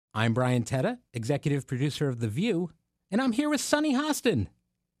I'm Brian Tetta, executive producer of The View, and I'm here with Sonny Hostin.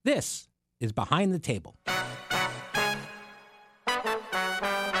 This is Behind the Table.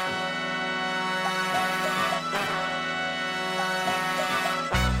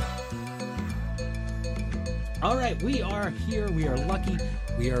 All right, we are here. We are lucky.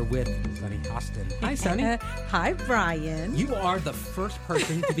 We are with Sonny Hostin. Hi, Sonny. Hi, Brian. You are the first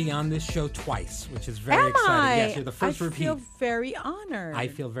person to be on this show twice, which is very exciting. Yes, you're the first repeat. I feel very honored. I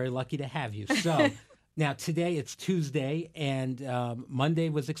feel very lucky to have you. So now today it's Tuesday, and Monday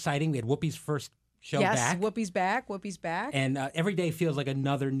was exciting. We had Whoopi's first show back. Yes, Whoopi's back. And every day feels like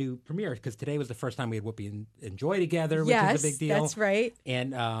another new premiere because today was the first time we had Whoopi and Joy together, which is a big deal. Yes, that's right.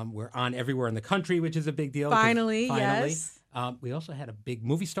 And we're on everywhere in the country, which is a big deal. Finally. Yes. We also had a big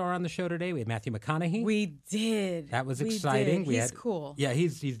movie star on the show today. We had Matthew McConaughey. We did. That was exciting. He's cool. Yeah,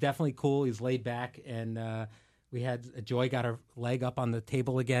 he's definitely cool. He's laid back. And we had Joy got her leg up on the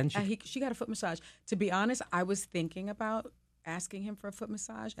table again. She got a foot massage. To be honest, I was thinking about asking him for a foot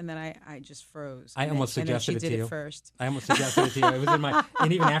massage, and then I just froze. I almost suggested it to you. She did it first. I almost suggested it to you. It was in my,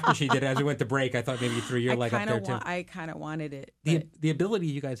 and even after she did it, as we went to break, I thought maybe you threw your leg up there too. I kind of wanted it. The ability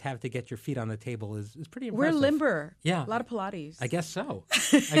you guys have to get your feet on the table is pretty impressive. We're limber. Yeah, a lot of Pilates. I guess so.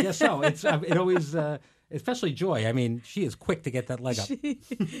 It always, especially Joy. I mean, she is quick to get that leg up. She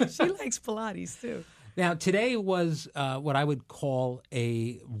likes Pilates too. Now today was what I would call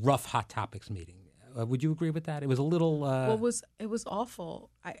a rough Hot Topics meeting. Would you agree with that? It was a little. Well, it was awful.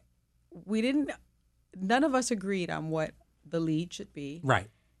 None of us agreed on what the lead should be. Right.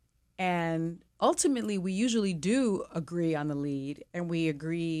 And ultimately, we usually do agree on the lead, and we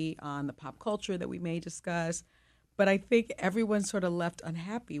agree on the pop culture that we may discuss. But I think everyone sort of left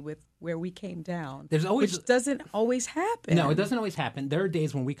unhappy with where we came down. Which doesn't always happen. No, it doesn't always happen. There are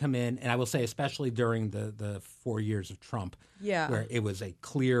days when we come in, and I will say, especially during the 4 years of Trump, where it was a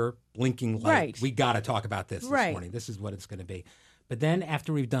clear, blinking light. Right. We got to talk about this morning. This is what it's going to be. But then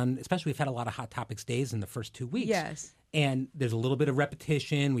after we've done, especially we've had a lot of Hot Topics days in the first 2 weeks. Yes. And there's a little bit of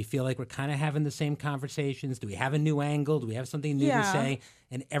repetition. We feel like we're kind of having the same conversations. Do we have a new angle? Do we have something new to say?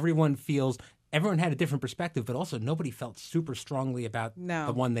 And everyone had a different perspective, but also nobody felt super strongly about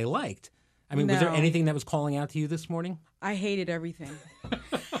the one they liked. I mean, was there anything that was calling out to you this morning? I hated everything.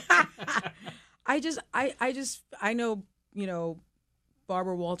 I know,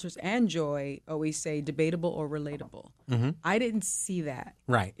 Barbara Walters and Joy always say debatable or relatable. Mm-hmm. I didn't see that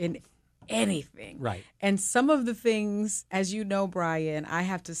in anything. Right. And some of the things, as you know, Brian, I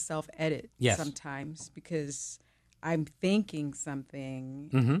have to self-edit sometimes because I'm thinking something.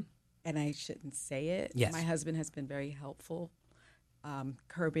 Mm-hmm. And I shouldn't say it. Yes. My husband has been very helpful,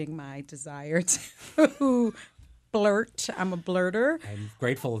 curbing my desire to blurt. I'm a blurter. I'm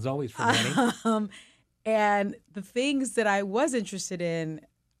grateful as always for Manny. And the things that I was interested in,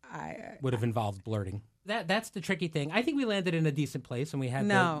 I would have involved blurting. That's the tricky thing. I think we landed in a decent place, and we had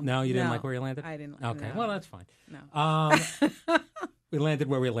you didn't like where you landed? I didn't. Okay, well that's fine. No. We landed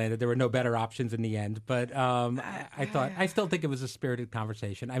where we landed. There were no better options in the end, but I still think it was a spirited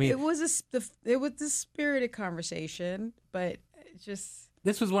conversation. I mean, it was a spirited conversation, but just.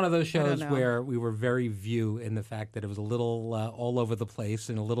 This was one of those shows where we were very View in the fact that it was a little all over the place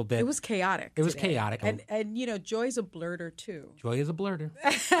and a little bit. It was chaotic. It was chaotic. And Joy's a blurter too. Joy is a blurter.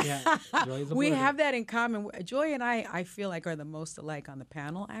 Yeah, Joy is a blurter. We have that in common. Joy and I feel like are the most alike on the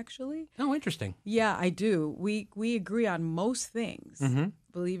panel, actually. Oh, interesting. Yeah, I do. We agree on most things,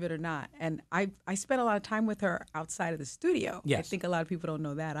 believe it or not. And I spent a lot of time with her outside of the studio. Yes. I think a lot of people don't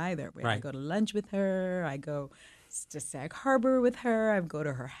know that either. Right. I go to lunch with her. I go to Sag Harbor with her. I go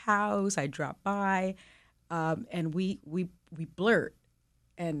to her house. I drop by, and we blurt.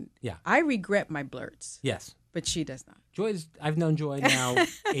 And I regret my blurts. Yes, but she does not. I've known Joy now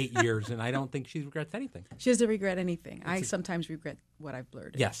 8 years, and I don't think she regrets anything. She doesn't regret anything. I sometimes regret what I've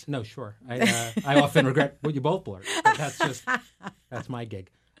blurted. Yes, no, sure. I often regret what you both blurt. But that's my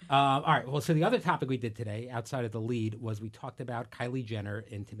gig. All right. Well, so the other topic we did today, outside of the lead, was we talked about Kylie Jenner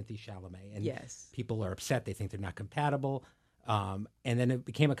and Timothée Chalamet. And people are upset. They think they're not compatible. And then it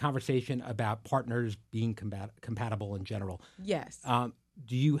became a conversation about partners being compatible in general. Yes.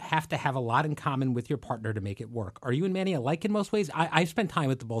 Do you have to have a lot in common with your partner to make it work? Are you and Manny alike in most ways? I spent time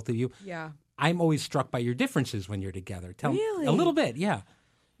with the both of you. Yeah. I'm always struck by your differences when you're together. Really? A little bit, yeah.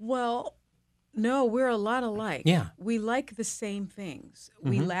 Well, no, we're a lot alike. Yeah. We like the same things.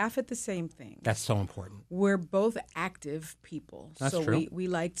 We laugh at the same things. That's so important. We're both active people. That's so true. We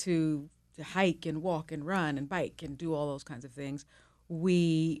like to hike and walk and run and bike and do all those kinds of things.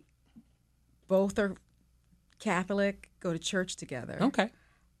 We both are Catholic, go to church together. Okay.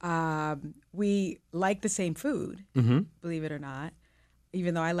 We like the same food, believe it or not.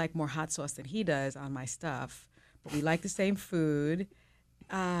 even though I like more hot sauce than he does on my stuff, but we like the same food.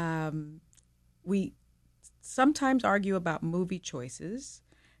 We sometimes argue about movie choices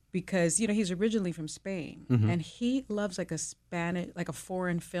because, he's originally from Spain and he loves like a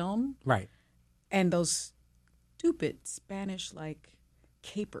foreign film. Right. And those stupid Spanish like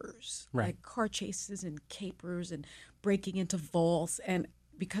capers, Right. like car chases and capers and breaking into vaults. And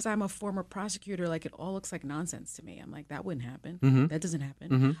because I'm a former prosecutor, like it all looks like nonsense to me. I'm like, that wouldn't happen. That doesn't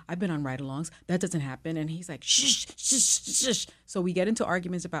happen. I've been on ride-alongs. That doesn't happen. And he's like, shh, shh, shh, shh. So we get into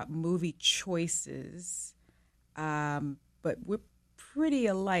arguments about movie choices, but we're pretty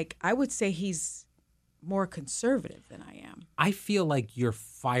alike. I would say he's more conservative than I am. I feel like you're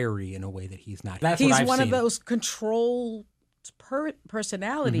fiery in a way that he's not. That's He's what I've one seen. of those control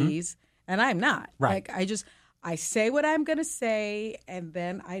personalities, and I'm not. Right. Like I say what I'm going to say, and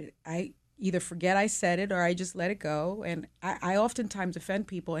then I either forget I said it or I just let it go. And I oftentimes offend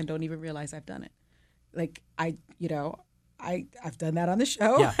people and don't even realize I've done it. Like I've done that on the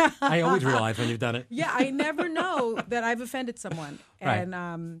show. Yeah, I always realize when you've done it. Yeah, I never know that I've offended someone. Right.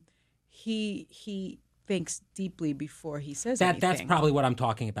 And he thinks deeply before he says That's anything. probably what I'm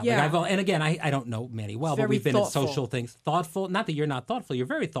talking about. Yeah. And again, I don't know Manny well, but Very we've been thoughtful. at social things. Thoughtful. Not that you're not thoughtful. You're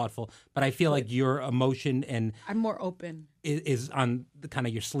very thoughtful. But I feel like your emotion and I'm more open. is on the kind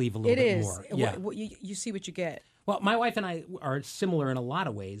of your sleeve a little It bit is. more. Yeah. You see what you get. Well, my wife and I are similar in a lot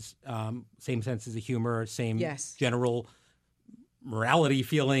of ways. Same senses of humor, same Yes. general morality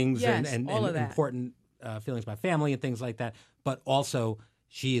feelings Yes, and all of that. important feelings about family and things like that. But also,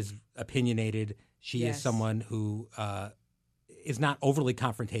 she is opinionated. She is Yes. someone who is not overly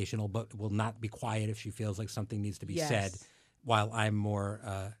confrontational, but will not be quiet if she feels like something needs to be Yes. said, while I'm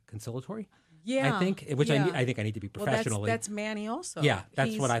more conciliatory. Yeah. I think, which yeah. I think I need to be professionally. Well, that's Manny also. Yeah, that's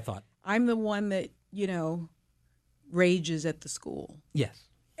He's- what I thought. I'm the one that, rages at the school. Yes.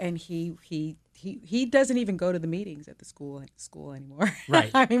 And he doesn't even go to the meetings at the school anymore.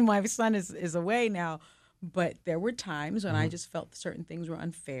 Right. I mean, my son is away now, but there were times when I Mm-hmm. just felt certain things were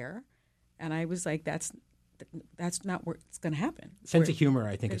unfair, and I was like, that's not what's going to happen. Sense We're of humor,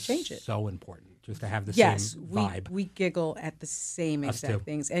 I think, gonna is change it. so important, just to have the Yes, same vibe. we giggle at the same Us exact too.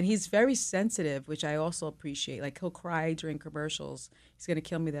 things, and he's very sensitive, which I also appreciate. Like he'll cry during commercials. He's gonna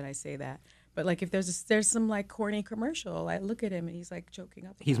kill me that I say that. But like if there's some like corny commercial, I look at him and he's like choking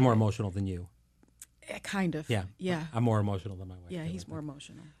up. He's about more it. emotional than you. Kind of. Yeah. Yeah. I'm more emotional than my wife. Yeah, too, he's I more think.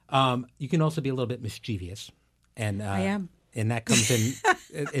 emotional. You can also be a little bit mischievous. And I am. And that comes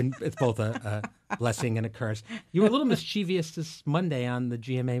in it's both a blessing and a curse. You were a little mischievous this Monday on the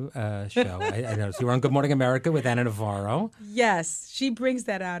GMA show. I noticed you were on Good Morning America with Anna Navarro. Yes, she brings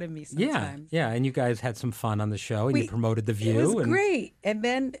that out in me Yeah, sometimes. yeah. And you guys had some fun on the show, and you promoted The View. It was and great. And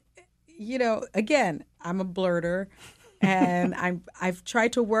then, again, I'm a blurter, and I've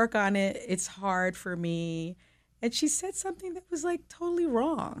tried to work on it. It's hard for me. And she said something that was like totally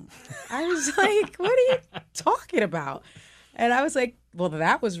wrong. I was like, what are you talking about? And I was like, well,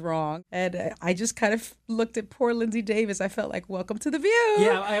 that was wrong. And I just kind of looked at poor Lindsay Davis. I felt like, welcome to The View.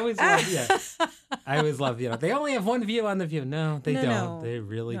 Yeah, I always love, they only have one view on The View. No, they don't. No, They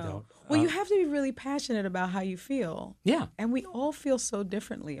really no. don't. Well, you have to be really passionate about how you feel. Yeah. And we all feel so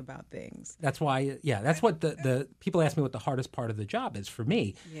differently about things. That's why, that's what the people ask me what the hardest part of the job is for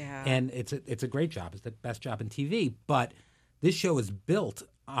me. Yeah. And it's a great job. It's the best job in TV. But this show is built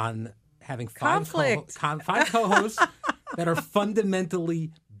on having five co-hosts that are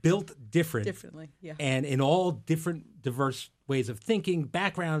fundamentally built Differently, yeah. and in all different diverse ways of thinking,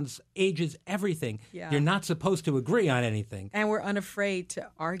 backgrounds, ages, everything. Yeah. You're not supposed to agree on anything. And we're unafraid to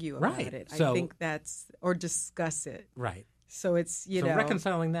argue about Right. it. So- I think or discuss it. Right. So it's, So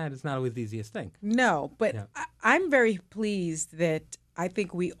reconciling that is not always the easiest thing. No, but Yeah. I'm very pleased that I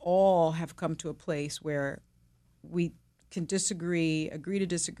think we all have come to a place where we can agree to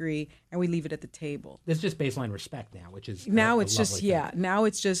disagree, and we leave it at the table. It's just baseline respect now, which is Now a it's just, lovely thing. now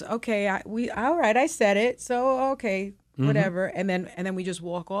it's just, okay, all right, I said it, so okay, Mm-hmm. whatever. And then we just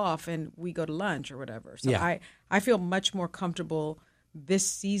walk off and we go to lunch or whatever. So Yeah. I feel much more comfortable this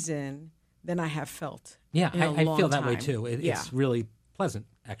season than I have felt. Yeah, in a I long feel that way time. too. It's really pleasant,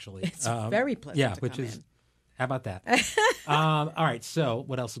 actually. It's very pleasant Yeah, to which come is, in. how about that? All right, so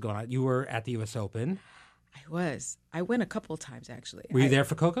what else is going on? You were at the U.S. Open. I went a couple of times, actually. Were you there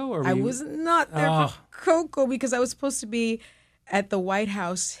for Coco? Or I was not there for Coco because I was supposed to be at the White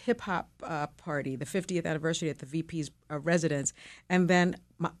House hip hop party, the 50th anniversary at the VP's residence. And then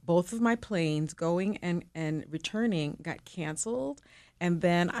both of my planes going and returning got canceled. And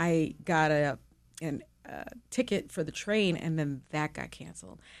then I got an ticket for the train, and then that got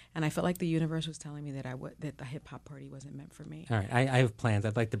canceled. And I felt like the universe was telling me that that the hip hop party wasn't meant for me. All right, I have plans.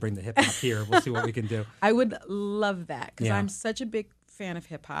 I'd like to bring the hip hop here. We'll see what we can do. I would love that because Yeah. I'm such a big fan of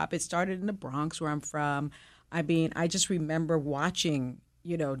hip hop. It started in the Bronx, where I'm from. I mean, I just remember watching,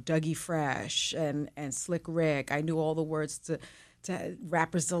 Dougie Fresh and Slick Rick. I knew all the words to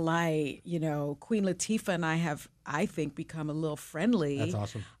Rapper's Delight. Queen Latifah and I have, I think, become a little friendly. That's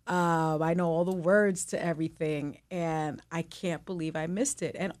awesome. I know all the words to everything, and I can't believe I missed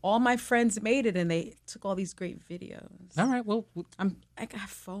it. And all my friends made it, and they took all these great videos. All right, well, I got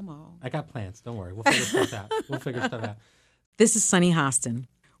FOMO. I got plans. Don't worry. We'll figure stuff out. This is Sunny Hostin.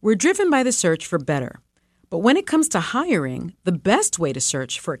 We're driven by the search for better. But when it comes to hiring, the best way to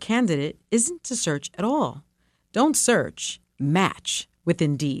search for a candidate isn't to search at all. Don't search, match with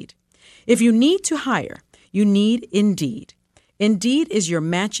Indeed. If you need to hire, you need Indeed. Indeed is your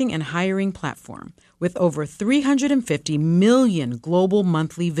matching and hiring platform with over 350 million global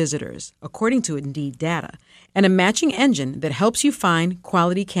monthly visitors, according to Indeed data, and a matching engine that helps you find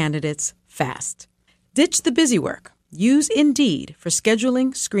quality candidates fast. Ditch the busy work. Use Indeed for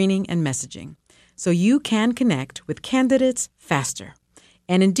scheduling, screening, and messaging so you can connect with candidates faster.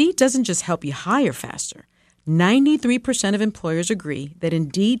 And Indeed doesn't just help you hire faster. 93% of employers agree that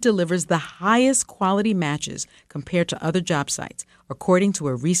Indeed delivers the highest quality matches compared to other job sites, according to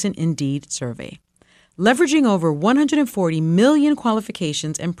a recent Indeed survey. Leveraging over 140 million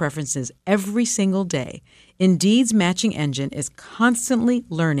qualifications and preferences every single day, Indeed's matching engine is constantly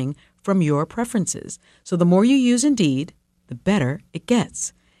learning from your preferences. So the more you use Indeed, the better it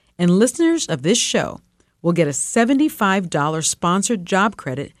gets. And listeners of this show will get a $75 sponsored job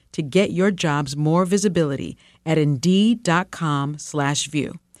credit to get your jobs more visibility at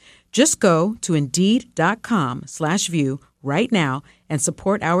Indeed.com/view. Just go to Indeed.com/view right now and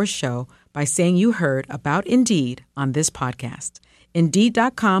support our show by saying you heard about Indeed on this podcast.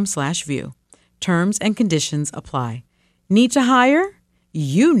 Indeed.com/view. Terms and conditions apply. Need to hire?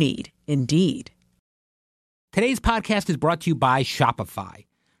 You need Indeed. Today's podcast is brought to you by Shopify.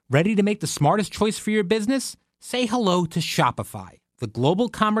 Ready to make the smartest choice for your business? Say hello to Shopify, the global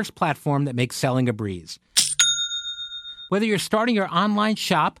commerce platform that makes selling a breeze. Whether you're starting your online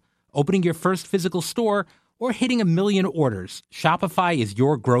shop, opening your first physical store, or hitting 1 million orders, Shopify is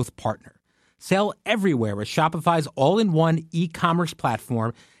your growth partner. Sell everywhere with Shopify's all-in-one e-commerce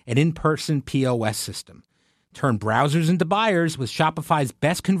platform and in-person POS system. Turn browsers into buyers with Shopify's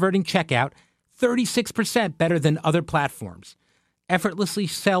best-converting checkout, 36% better than other platforms. Effortlessly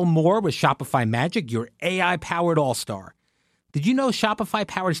sell more with Shopify Magic, your AI-powered all-star. Did you know Shopify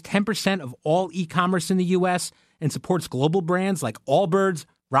powers 10% of all e-commerce in the U.S. and supports global brands like Allbirds,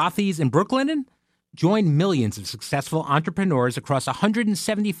 Rothy's, and Brooklinen? Join millions of successful entrepreneurs across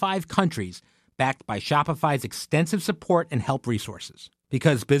 175 countries, backed by Shopify's extensive support and help resources.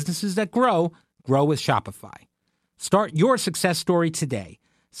 Because businesses that grow, grow with Shopify. Start your success story today.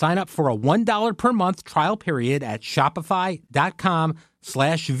 Sign up for a $1 per month trial period at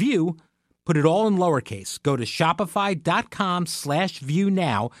shopify.com/view. Put it all in lowercase. Go to shopify.com/view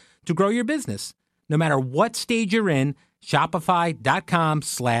now to grow your business. No matter what stage you're in,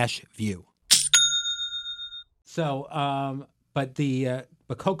 shopify.com/view. So, but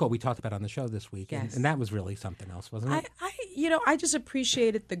Coco we talked about on the show this week, Yes. and that was really something else, wasn't it? I just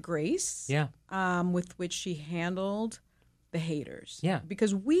appreciated the grace Yeah. with which she handled the haters. Yeah.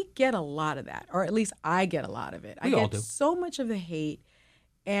 Because we get a lot of that, or at least I get a lot of it. We I all get do. so much of the hate,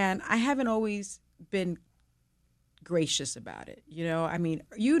 and I haven't always been gracious about it. I mean,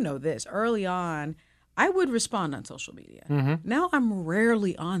 this. Early on, I would respond on social media. Mm-hmm. Now I'm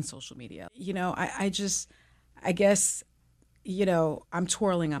rarely on social media. I guess, I'm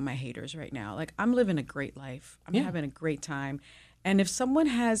twirling on my haters right now. Like, I'm living a great life. I'm having a great time. And if someone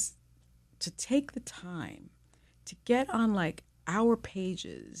has to take the time to get on, like, our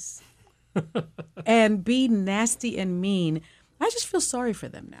pages and be nasty and mean, I just feel sorry for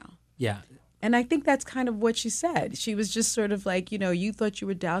them now. Yeah. And I think that's kind of what she said. She was just sort of like, you thought you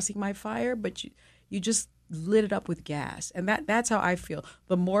were dousing my fire, but you just lit it up with gas. And that's how I feel.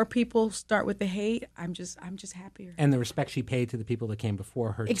 The more people start with the hate, I'm just happier. And the respect she paid to the people that came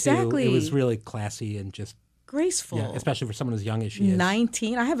before her, Exactly. too. It was really classy and just Graceful. Yeah, especially for someone as young as she is.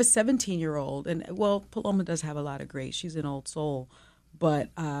 19. I have a 17-year-old. And, well, Paloma does have a lot of grace. She's an old soul. But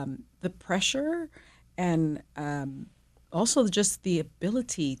the pressure and also just the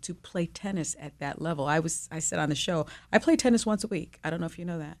ability to play tennis at that level. I said on the show, I play tennis once a week. I don't know if you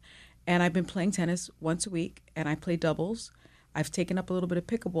know that. And I've been playing tennis once a week, and I play doubles. I've taken up a little bit of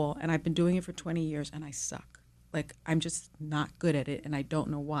pickleball, and I've been doing it for 20 years, and I suck. like I'm just not good at it, and I don't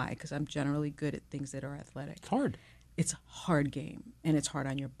know why, because I'm generally good at things that are athletic. It's hard. It's a hard game, and it's hard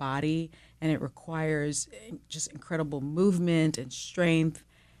on your body, and it requires just incredible movement and strength.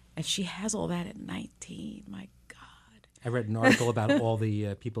 And she has all that at 19. My God. I read an article about all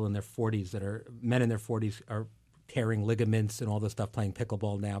the people in their 40s men in their 40s are tearing ligaments and all this stuff playing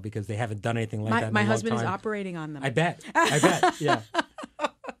pickleball now because they haven't done anything like that in a long time. My husband is operating on them. I bet. Yeah.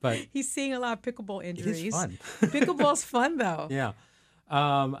 But he's seeing a lot of pickleball injuries. It's fun. Pickleball's fun, though. Yeah.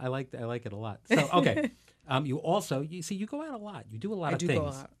 I like it a lot. So, okay. You also, you go out a lot. You do a lot of things.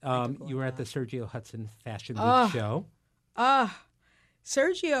 Go out. You were at the Sergio Hudson Fashion Week show.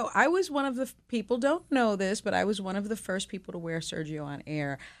 Sergio, I was one of the people, don't know this, but I was one of the first people to wear Sergio on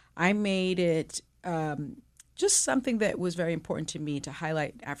air. I made it just something that was very important to me to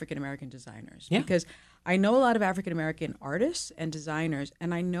highlight African-American designers. Yeah. Because I know a lot of African-American artists and designers,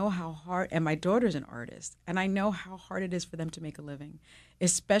 and I know how hard, and my daughter's an artist, and I know how hard it is for them to make a living,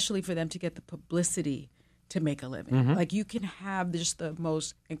 especially for them to get the publicity to make a living. Mm-hmm. Like, you can have just the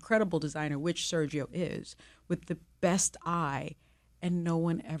most incredible designer, which Sergio is, with the best eye, and no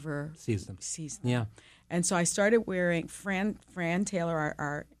one ever sees them. Yeah. And so I started wearing Fran Taylor,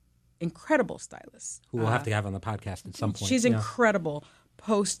 our incredible stylist, who we'll have to have on the podcast at some point. She's incredible.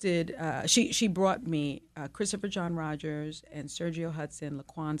 Posted, she brought me Christopher John Rogers and Sergio Hudson,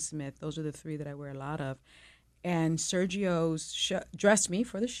 Laquan Smith. Those are the three that I wear a lot of. And Sergio's dressed me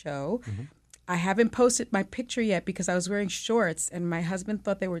for the show. Mm-hmm. I haven't posted my picture yet because I was wearing shorts, and my husband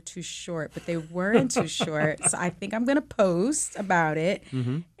thought they were too short, but they weren't too short. So I think I'm going to post about it.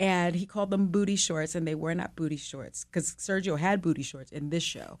 Mm-hmm. And he called them booty shorts, and they were not booty shorts because Sergio had booty shorts in this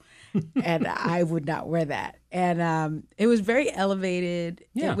show, and I would not wear that. And it was very elevated.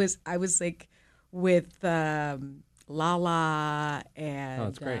 Yeah. I was like with Lala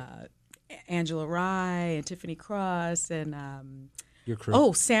and Angela Rye and Tiffany Cross and your crew.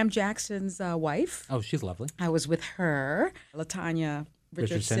 Oh, Sam Jackson's wife. Oh, she's lovely. I was with her, LaTanya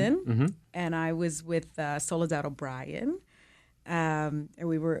Richardson, mm-hmm. and I was with Soledad O'Brien. And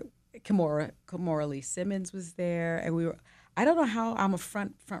we were Kimora Lee Simmons was there, and we were. I don't know how I'm a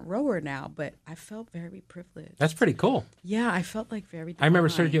front rower now, but I felt very privileged. That's pretty cool. Yeah, I felt like very divine. I remember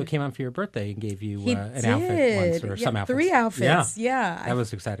Sergio came on for your birthday and gave you an outfit once, or some outfits. 3 outfits. Yeah. That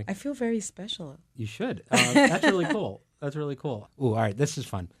was exciting. I feel very special. You should. That's really cool. That's really cool. Ooh, all right, this is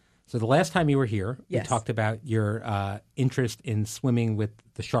fun. So the last time you were here, we talked about your interest in swimming with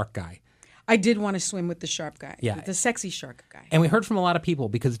the shark guy. I did want to swim with the shark guy, the sexy shark guy. And we heard from a lot of people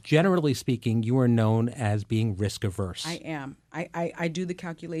because generally speaking, you are known as being risk averse. I am. I do the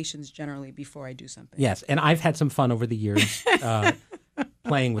calculations generally before I do something. Yes, and I've had some fun over the years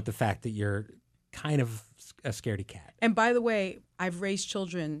playing with the fact that you're kind of a scaredy cat. And by the way, I've raised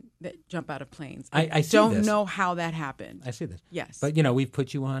children that jump out of planes. I don't know how that happened. I see this. Yes. But, we've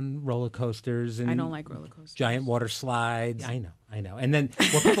put you on roller coasters. And I don't like roller coasters. Giant water slides. I know. And then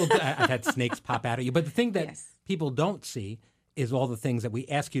I've had snakes pop out at you. But the thing that people don't see is all the things that we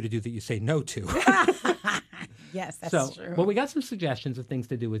ask you to do that you say no to. Yes, that's true. Well, we got some suggestions of things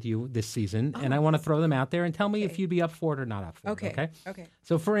to do with you this season, and I want to throw them out there and tell me if you'd be up for it or not up for it. Okay.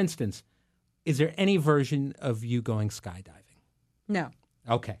 So, for instance, is there any version of you going skydiving? No.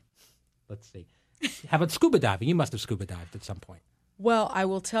 Okay. Let's see. How about scuba diving? You must have scuba dived at some point. Well, I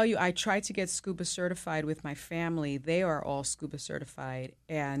will tell you, I tried to get scuba certified with my family. They are all scuba certified,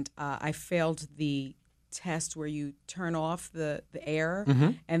 and I failed the test where you turn off the air,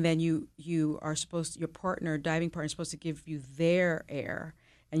 mm-hmm. and then you are supposed to, your diving partner is supposed to give you their air,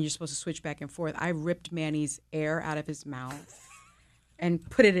 and you're supposed to switch back and forth. I ripped Manny's air out of his mouth and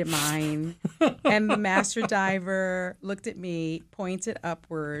put it in mine. And the master diver looked at me, pointed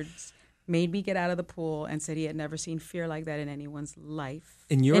upwards, made me get out of the pool, and said he had never seen fear like that in anyone's life.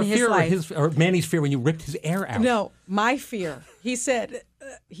 In your fear or Manny's fear when you ripped his air out? No, my fear. He said,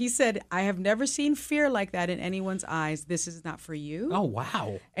 I have never seen fear like that in anyone's eyes. This is not for you. Oh,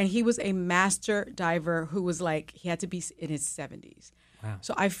 wow. And he was a master diver who was like, he had to be in his 70s. Wow.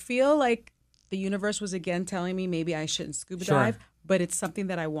 So I feel like the universe was again telling me maybe I shouldn't scuba dive, but it's something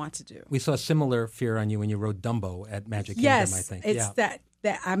that I want to do. We saw a similar fear on you when you rode Dumbo at Magic Kingdom, I think. It's that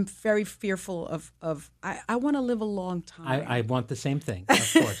I'm very fearful of I want to live a long time. I want the same thing,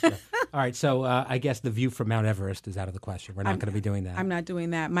 of course. Yeah. All right, so I guess the view from Mount Everest is out of the question. We're not going to be doing that. I'm not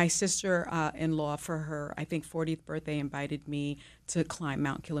doing that. My sister-in-law, for her, I think, 40th birthday, invited me to climb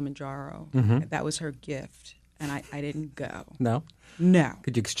Mount Kilimanjaro. Mm-hmm. That was her gift. and I didn't go. No? No.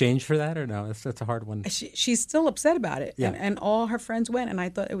 Could you exchange for that or no? That's a hard one. She's still upset about it. Yeah. And all her friends went, and I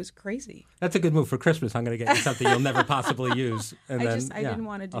thought it was crazy. That's a good move for Christmas. I'm going to get you something you'll never possibly use. And I didn't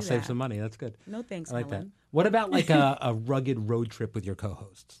want to do I'll that. save some money. That's good. No thanks, I like Helen. that. What about like a rugged road trip with your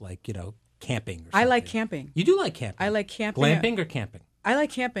co-hosts? Like, camping or something? I like camping. You do like camping? I like camping. Glamping or camping? I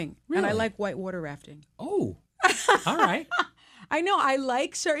like camping. And I Really? like whitewater rafting. Oh, all right. I know. I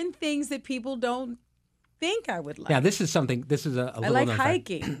like certain things that people don't think I would like. Now, this is a little I like known fact.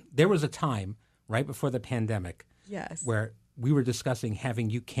 hiking. There was a time right before the pandemic Yes. where we were discussing having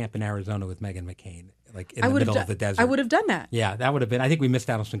you camp in Arizona with Meghan McCain, like in I the would've middle done- of the desert. I would have done that. Yeah, that would have been. I think we missed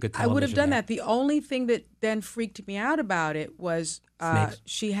out on some good I television. would have done there. that. The only thing that then freaked me out about it was Snakes.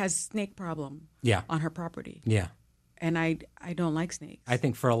 she has snake problem Yeah, on her property. yeah. And I don't like snakes. I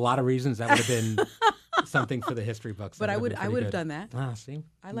think for a lot of reasons that would have been something for the history books. But That I would would have I been would pretty have good. done that. Ah, see,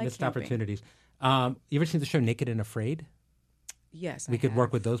 I like missed camping. opportunities. You ever seen the show Naked and Afraid? Yes. We I could have.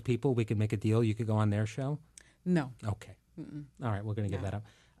 work with those people. We could make a deal. You could go on their show. No. Okay. All right, we're going to give No. that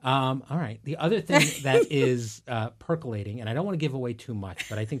up. All right. The other thing that is percolating, and I don't want to give away too much,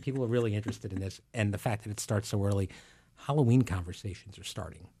 but I think people are really interested in this, and the fact that it starts so early, Halloween conversations are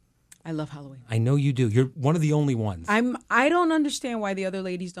starting. I love Halloween. I know you do. You're one of the only ones. I don't understand why the other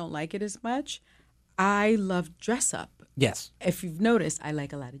ladies don't like it as much. I love dress up. Yes. If you've noticed, I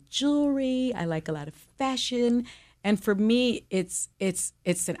like a lot of jewelry. I like a lot of fashion, and for me, it's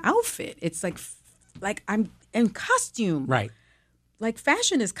an outfit. It's like I'm in costume. Right. Like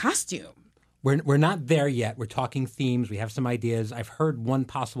fashion is costume. We're not there yet. We're talking themes. We have some ideas. I've heard one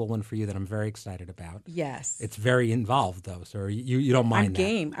possible one for you that I'm very excited about. Yes. It's very involved, though, so you don't mind I'm that.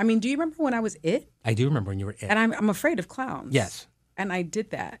 game. I mean, do you remember when I was It? I do remember when you were It. And I'm afraid of clowns. Yes. And I did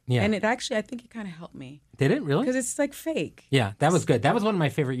that. Yeah. And it actually, I think it kind of helped me. Did it really? Because it's like fake. Yeah, that was good. That was one of my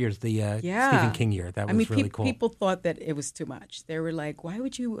favorite years, the Stephen King year. That was really cool. People thought that it was too much. They were like, why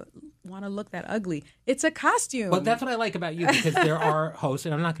would you want to look that ugly? It's a costume. Well, that's what I like about you, because there are hosts,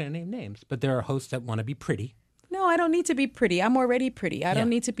 and I'm not going to name names, but there are hosts that want to be pretty. No, I don't need to be pretty. I'm already pretty. I Yeah. don't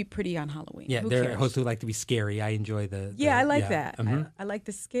need to be pretty on Halloween. Yeah, Who there cares? are hosts who like to be scary. I enjoy the Yeah, I like that. Mhm. I like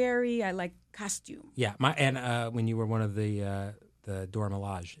the scary. I like costume. Yeah, when you were one of the Dora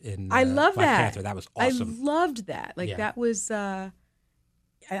Milaje in I love Black that. Panther, that was awesome. I loved that. Like Yeah. that was.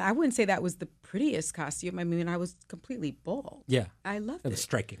 I wouldn't say that was the prettiest costume. I mean, I was completely bald. Yeah, I loved it it. was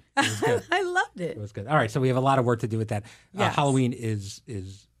striking. It was good. I loved it. It was good. All right, so we have a lot of work to do with that. Yes. Halloween is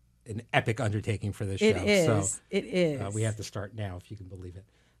an epic undertaking for this show. It is. So It is. we have to start now, if you can believe it.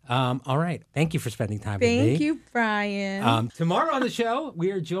 All right. Thank you for spending time with me. Thank you, Brian. Tomorrow on the show,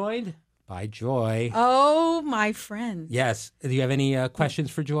 we are joined by Joy. Oh, my friend. Yes. Do you have any questions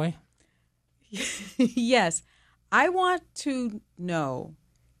for Joy? Yes. I want to know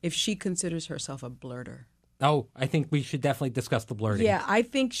if she considers herself a blurter. Oh, I think we should definitely discuss the blurting. Yeah, I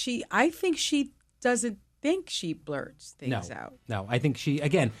think she doesn't think she blurts things out. No, I think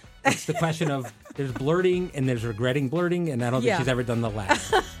again, it's the question of there's blurting and there's regretting blurting, and I don't think Yeah. she's ever done the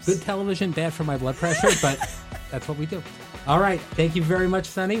latter. Good television, bad for my blood pressure, but that's what we do. All right. Thank you very much,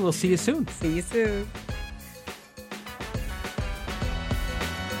 Sunny. We'll see you soon. See you soon.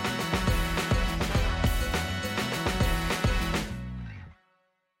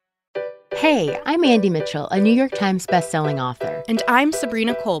 Hey, I'm Andy Mitchell, a New York Times bestselling author. And I'm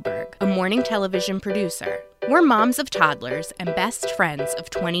Sabrina Kohlberg, a morning television producer. We're moms of toddlers and best friends of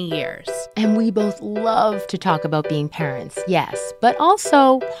 20 years. And we both love to talk about being parents, yes, but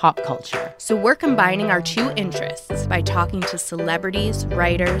also pop culture. So we're combining our two interests by talking to celebrities,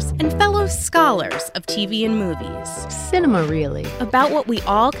 writers, and fellow scholars of TV and movies Cinema, really. about what we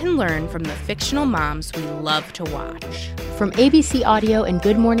all can learn from the fictional moms we love to watch. From ABC Audio and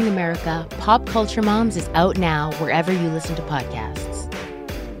Good Morning America, Pop Culture Moms is out now wherever you listen to podcasts.